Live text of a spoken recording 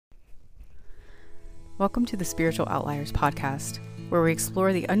Welcome to the Spiritual Outliers podcast, where we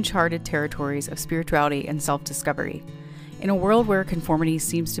explore the uncharted territories of spirituality and self-discovery. In a world where conformity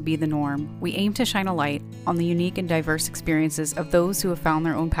seems to be the norm, we aim to shine a light on the unique and diverse experiences of those who have found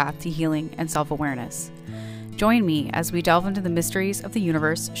their own path to healing and self-awareness. Join me as we delve into the mysteries of the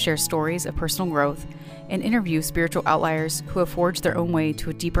universe, share stories of personal growth, and interview spiritual outliers who have forged their own way to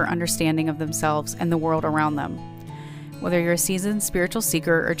a deeper understanding of themselves and the world around them. Whether you're a seasoned spiritual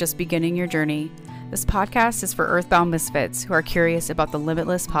seeker or just beginning your journey, this podcast is for earthbound misfits who are curious about the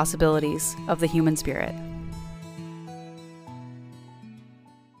limitless possibilities of the human spirit.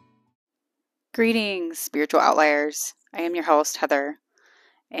 Greetings, spiritual outliers. I am your host, Heather,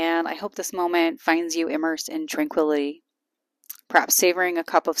 and I hope this moment finds you immersed in tranquility, perhaps savoring a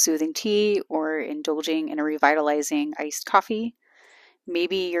cup of soothing tea or indulging in a revitalizing iced coffee.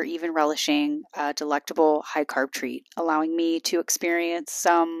 Maybe you're even relishing a delectable high-carb treat, allowing me to experience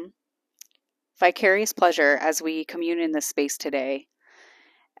some vicarious pleasure as we commune in this space today.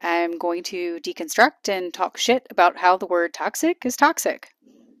 I'm going to deconstruct and talk shit about how the word toxic is toxic.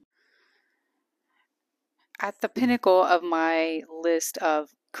 At the pinnacle of my list of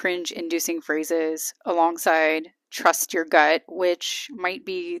cringe-inducing phrases, alongside trust your gut, which might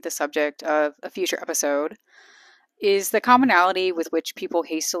be the subject of a future episode, is the commonality with which people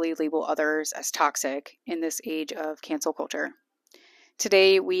hastily label others as toxic in this age of cancel culture.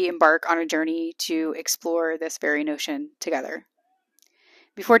 Today, we embark on a journey to explore this very notion together.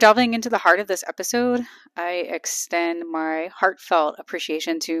 Before delving into the heart of this episode, I extend my heartfelt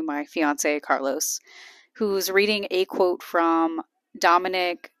appreciation to my fiance, Carlos, who's reading a quote from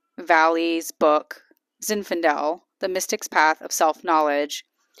Dominic Valli's book, Zinfandel, The Mystic's Path of Self-Knowledge,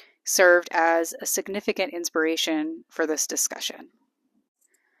 served as a significant inspiration for this discussion.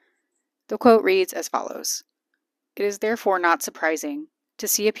 The quote reads as follows: "It is therefore not surprising to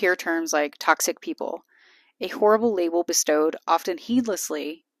see appear terms like toxic people, a horrible label bestowed often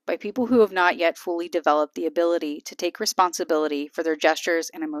heedlessly by people who have not yet fully developed the ability to take responsibility for their gestures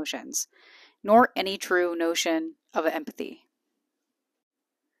and emotions, nor any true notion of empathy."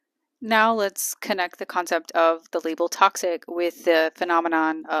 Now let's connect the concept of the label toxic with the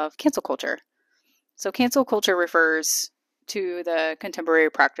phenomenon of cancel culture. So cancel culture refers to the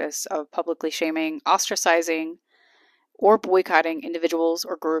contemporary practice of publicly shaming, ostracizing, or boycotting individuals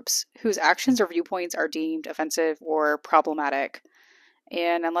or groups whose actions or viewpoints are deemed offensive or problematic.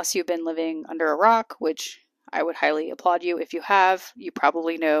 And unless you've been living under a rock, which I would highly applaud you if you have, you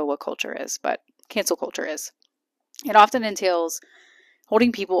probably know what culture is, but cancel culture is. It often entails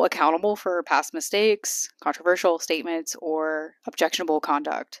holding people accountable for past mistakes, controversial statements, or objectionable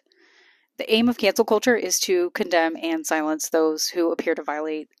conduct. The aim of cancel culture is to condemn and silence those who appear to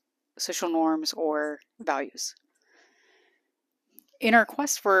violate social norms or values. In our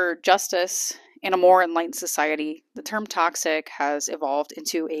quest for justice and a more enlightened society, the term toxic has evolved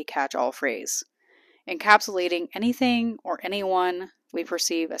into a catch-all phrase, encapsulating anything or anyone we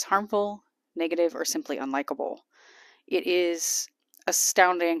perceive as harmful, negative, or simply unlikable. It is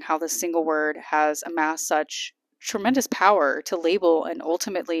astounding how this single word has amassed such tremendous power to label and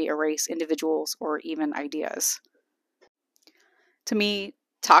ultimately erase individuals or even ideas. To me,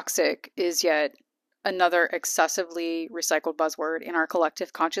 toxic is yet another excessively recycled buzzword in our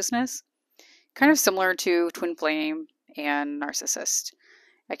collective consciousness, kind of similar to twin flame and narcissist.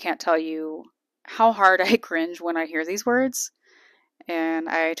 I can't tell you how hard I cringe when I hear these words, and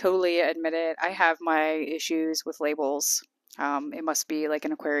I totally admit it. I have my issues with labels. It must be like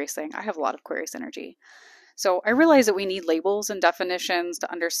an Aquarius thing. I have a lot of Aquarius energy. So I realize that we need labels and definitions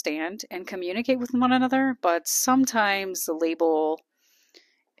to understand and communicate with one another, but sometimes the label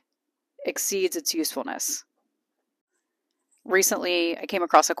exceeds its usefulness. Recently, I came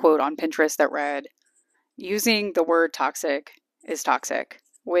across a quote on Pinterest that read, "Using the word toxic is toxic,"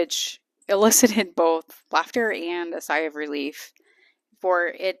 which elicited both laughter and a sigh of relief, for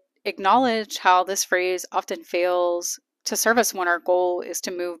it acknowledged how this phrase often fails to serve us when our goal is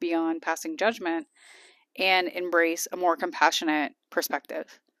to move beyond passing judgment and embrace a more compassionate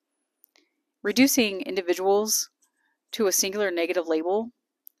perspective. Reducing individuals to a singular negative label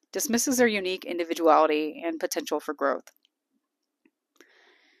dismisses their unique individuality and potential for growth.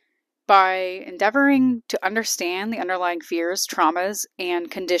 By endeavoring to understand the underlying fears, traumas,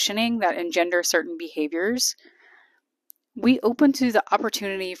 and conditioning that engender certain behaviors, we open to the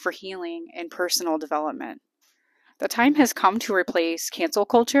opportunity for healing and personal development. The time has come to replace cancel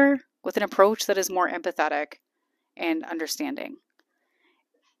culture with an approach that is more empathetic and understanding.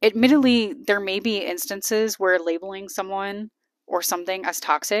 Admittedly, there may be instances where labeling someone or something as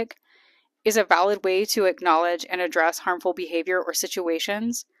toxic is a valid way to acknowledge and address harmful behavior or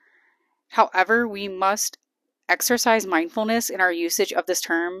situations. However, we must exercise mindfulness in our usage of this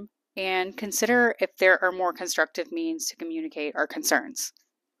term and consider if there are more constructive means to communicate our concerns.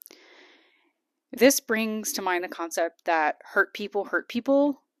 This brings to mind the concept that hurt people hurt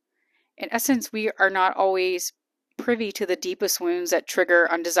people. In essence, we are not always privy to the deepest wounds that trigger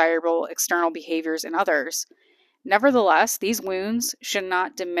undesirable external behaviors in others. Nevertheless, these wounds should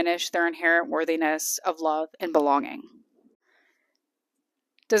not diminish their inherent worthiness of love and belonging.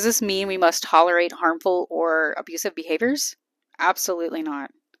 Does this mean we must tolerate harmful or abusive behaviors? Absolutely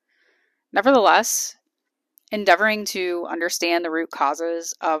not. Nevertheless, endeavoring to understand the root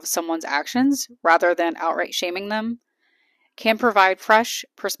causes of someone's actions rather than outright shaming them can provide fresh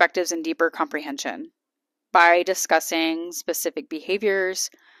perspectives and deeper comprehension. By discussing specific behaviors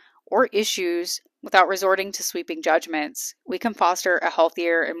or issues without resorting to sweeping judgments, we can foster a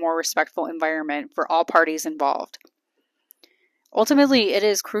healthier and more respectful environment for all parties involved. Ultimately, it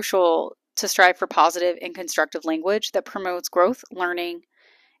is crucial to strive for positive and constructive language that promotes growth, learning,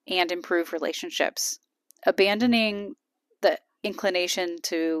 and improved relationships. Abandoning the inclination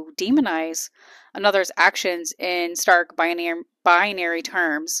to demonize another's actions in stark binary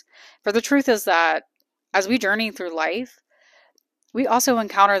terms. For the truth is that as we journey through life, we also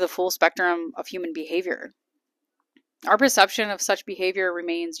encounter the full spectrum of human behavior. Our perception of such behavior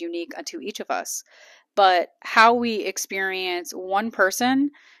remains unique unto each of us, but how we experience one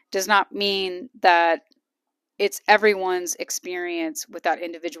person does not mean that it's everyone's experience with that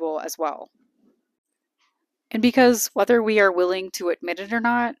individual as well. And because whether we are willing to admit it or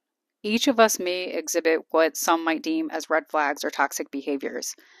not, each of us may exhibit what some might deem as red flags or toxic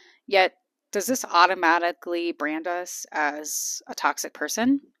behaviors. Yet, does this automatically brand us as a toxic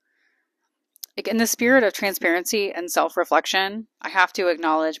person? In the spirit of transparency and self-reflection, I have to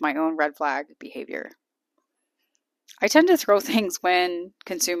acknowledge my own red flag behavior. I tend to throw things when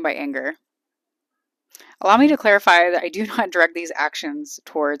consumed by anger. Allow me to clarify that I do not direct these actions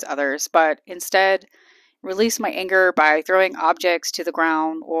towards others, but instead release my anger by throwing objects to the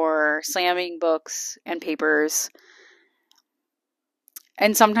ground or slamming books and papers.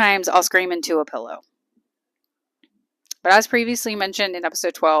 And sometimes I'll scream into a pillow. But as previously mentioned in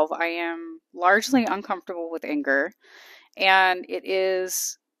episode 12, I am largely uncomfortable with anger, and it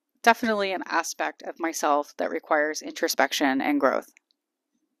is definitely an aspect of myself that requires introspection and growth.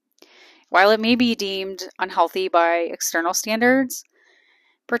 While it may be deemed unhealthy by external standards,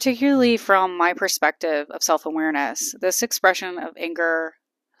 particularly from my perspective of self-awareness, this expression of anger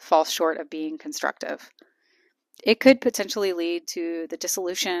falls short of being constructive. It could potentially lead to the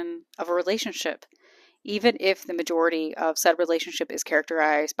dissolution of a relationship, even if the majority of said relationship is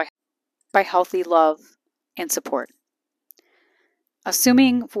characterized by healthy love and support.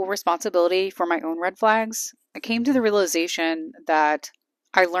 Assuming full responsibility for my own red flags, I came to the realization that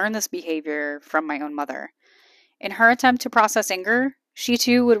I learned this behavior from my own mother. In her attempt to process anger, she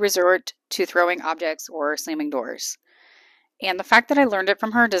too would resort to throwing objects or slamming doors. And the fact that I learned it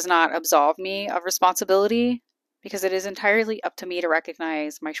from her does not absolve me of responsibility, because it is entirely up to me to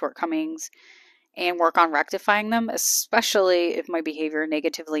recognize my shortcomings and work on rectifying them, especially if my behavior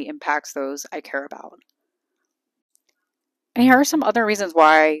negatively impacts those I care about. And here are some other reasons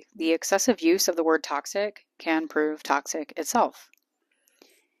why the excessive use of the word toxic can prove toxic itself.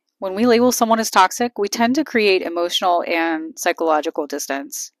 When we label someone as toxic, we tend to create emotional and psychological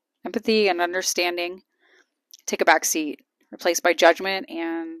distance. Empathy and understanding take a back seat, replaced by judgment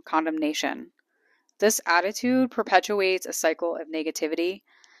and condemnation. This attitude perpetuates a cycle of negativity,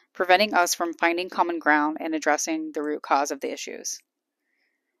 preventing us from finding common ground and addressing the root cause of the issues.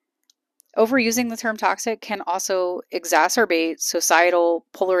 Overusing the term toxic can also exacerbate societal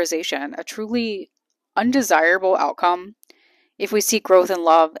polarization, a truly undesirable outcome if we seek growth in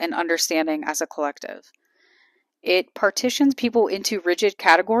love and understanding as a collective. It partitions people into rigid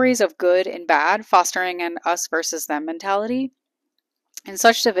categories of good and bad, fostering an us versus them mentality. And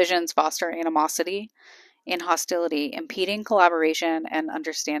such divisions foster animosity and hostility, impeding collaboration and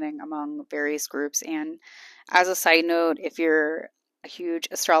understanding among various groups. And as a side note, if you're a huge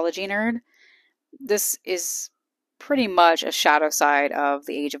astrology nerd, this is pretty much a shadow side of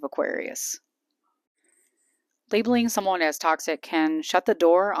the age of Aquarius. Labeling someone as toxic can shut the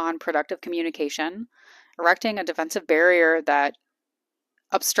door on productive communication, erecting a defensive barrier that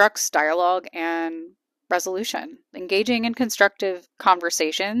obstructs dialogue and resolution. Engaging in constructive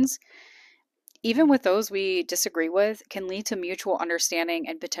conversations, even with those we disagree with, can lead to mutual understanding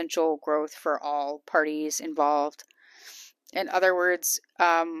and potential growth for all parties involved. In other words,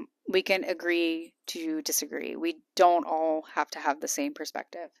 we can agree to disagree. We don't all have to have the same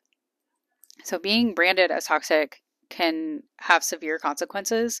perspective. So being branded as toxic can have severe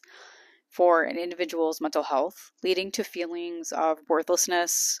consequences for an individual's mental health, leading to feelings of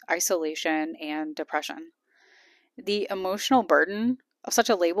worthlessness, isolation, and depression. The emotional burden of such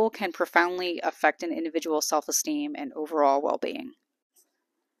a label can profoundly affect an individual's self-esteem and overall well-being.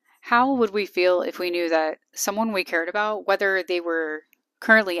 How would we feel if we knew that someone we cared about, whether they were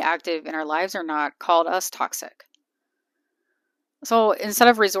currently active in our lives or not, called us toxic? So instead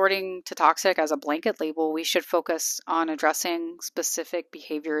of resorting to toxic as a blanket label, we should focus on addressing specific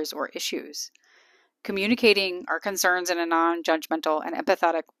behaviors or issues. Communicating our concerns in a non-judgmental and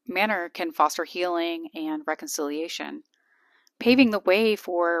empathetic manner can foster healing and reconciliation, paving the way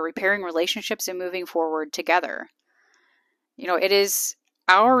for repairing relationships and moving forward together. It is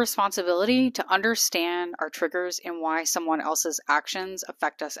our responsibility to understand our triggers and why someone else's actions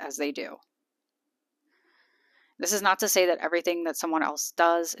affect us as they do. This is not to say that everything that someone else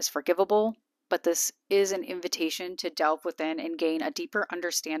does is forgivable, but this is an invitation to delve within and gain a deeper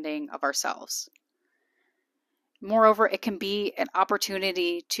understanding of ourselves. Moreover, it can be an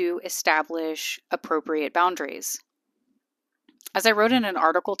opportunity to establish appropriate boundaries. As I wrote in an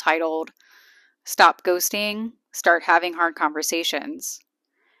article titled, "Stop Ghosting, Start Having Hard Conversations,"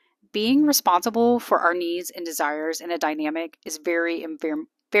 being responsible for our needs and desires in a dynamic is very,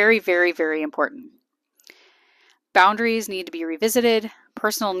 very, very, very important. Boundaries need to be revisited,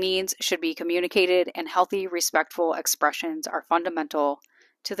 personal needs should be communicated, and healthy, respectful expressions are fundamental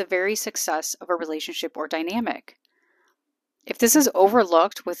to the very success of a relationship or dynamic. If this is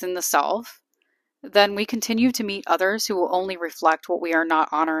overlooked within the self, then we continue to meet others who will only reflect what we are not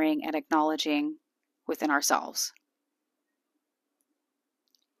honoring and acknowledging within ourselves.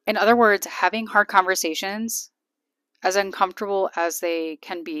 In other words, having hard conversations, as uncomfortable as they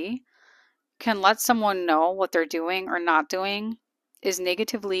can let someone know what they're doing or not doing is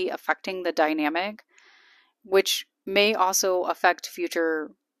negatively affecting the dynamic, which may also affect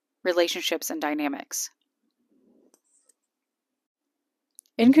future relationships and dynamics.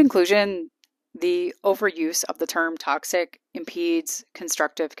 In conclusion, the overuse of the term toxic impedes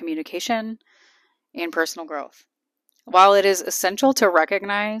constructive communication and personal growth. While it is essential to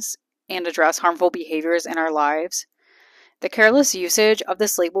recognize and address harmful behaviors in our lives, the careless usage of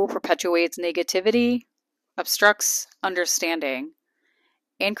this label perpetuates negativity, obstructs understanding,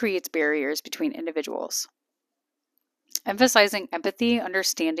 and creates barriers between individuals. Emphasizing empathy,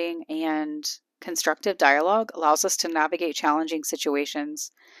 understanding, and constructive dialogue allows us to navigate challenging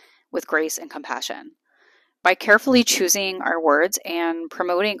situations with grace and compassion. By carefully choosing our words and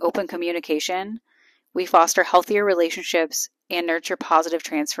promoting open communication, we foster healthier relationships and nurture positive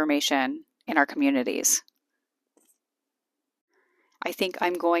transformation in our communities. I think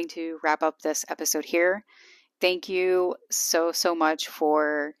I'm going to wrap up this episode here. Thank you so much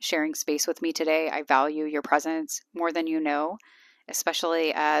for sharing space with me today. I value your presence more than you know,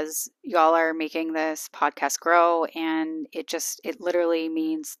 especially as y'all are making this podcast grow, and it literally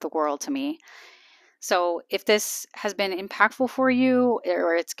means the world to me. So if this has been impactful for you,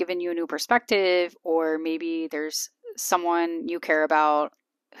 or it's given you a new perspective, or maybe there's someone you care about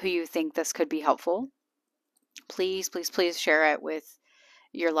who you think this could be helpful, please share it with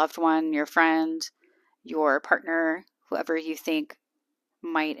your loved one, your friend, your partner, whoever you think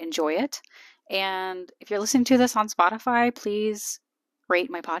might enjoy it. And if you're listening to this on Spotify, please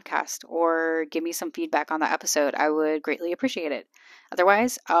rate my podcast or give me some feedback on the episode. I would greatly appreciate it.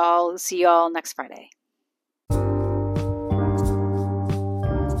 Otherwise, I'll see y'all next Friday.